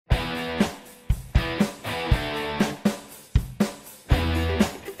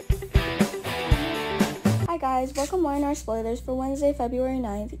guys, welcome to our spoilers for Wednesday, February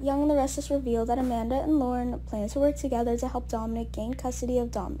 9th. Young and the Restless reveal that Amanda and Lauren plan to work together to help Dominic gain custody of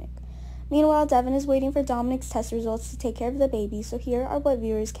Dominic. Meanwhile, Devin is waiting for Dominic's test results to take care of the baby, so here are what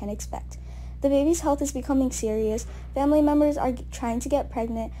viewers can expect. The baby's health is becoming serious, family members are trying to get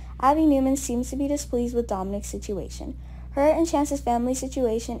pregnant, Abby Newman seems to be displeased with Dominic's situation. Her and Chance's family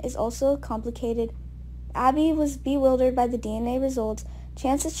situation is also complicated. Abby was bewildered by the DNA results.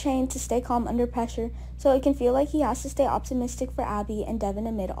 Chance is trained to stay calm under pressure, so it can feel like he has to stay optimistic for Abby and Devin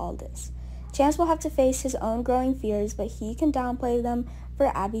amid all this. Chance will have to face his own growing fears, but he can downplay them for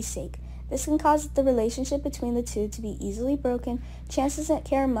Abby's sake. This can cause the relationship between the two to be easily broken. Chance doesn't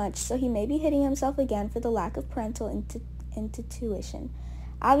care much, so he may be hitting himself again for the lack of parental intuition.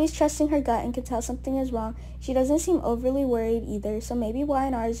 Abby's trusting her gut and can tell something is wrong. She doesn't seem overly worried either, so maybe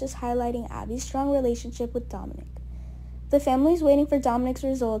Y&R is just highlighting Abby's strong relationship with Dominic. The family is waiting for Dominic's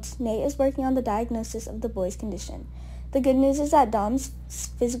results. Nate is working on the diagnosis of the boy's condition. The good news is that Dom's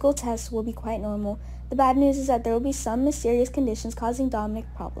physical tests will be quite normal. The bad news is that there will be some mysterious conditions causing Dominic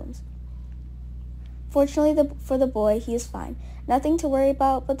problems. Fortunately for the boy, he is fine. Nothing to worry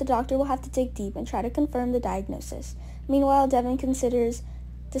about, but the doctor will have to dig deep and try to confirm the diagnosis. Meanwhile, Devin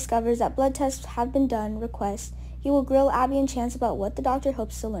discovers that blood tests have been done. He will grill Abby and Chance about what the doctor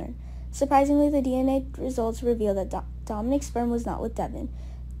hopes to learn. Surprisingly, the DNA results reveal that Dominic's sperm was not with Devin.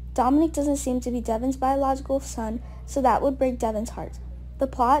 Dominic doesn't seem to be Devin's biological son, so that would break Devin's heart. The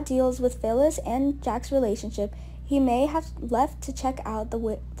plot deals with Phyllis and Jack's relationship. He may have left to check out the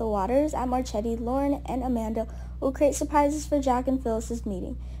waters at Marchetti. Lauren and Amanda will create surprises for Jack and Phyllis's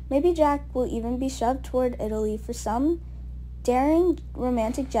meeting. Maybe Jack will even be shoved toward Italy for some daring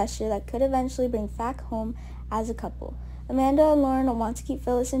romantic gesture that could eventually bring Fack home as a couple. Amanda and Lauren want to keep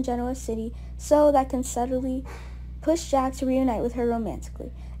Phyllis in Genoa City, so that can subtly push Jack to reunite with her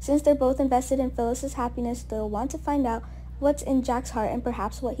romantically. Since they're both invested in Phyllis's happiness, they'll want to find out what's in Jack's heart and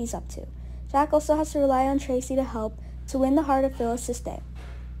perhaps what he's up to. Jack also has to rely on Tracy to help to win the heart of Phyllis to stay.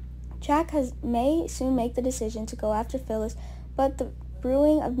 Jack may soon make the decision to go after Phyllis, but the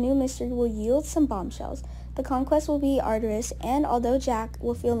brewing of new mystery will yield some bombshells. The conquest will be arduous, and although Jack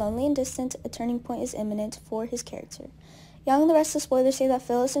will feel lonely and distant, a turning point is imminent for his character. Young and the rest of spoilers say that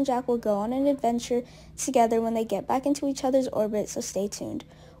Phyllis and Jack will go on an adventure together when they get back into each other's orbit, so stay tuned.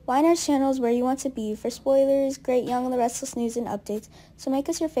 Y&R's channel is where you want to be for spoilers, great Young and the Restless news and updates, so make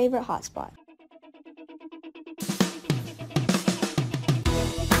us your favorite hotspot.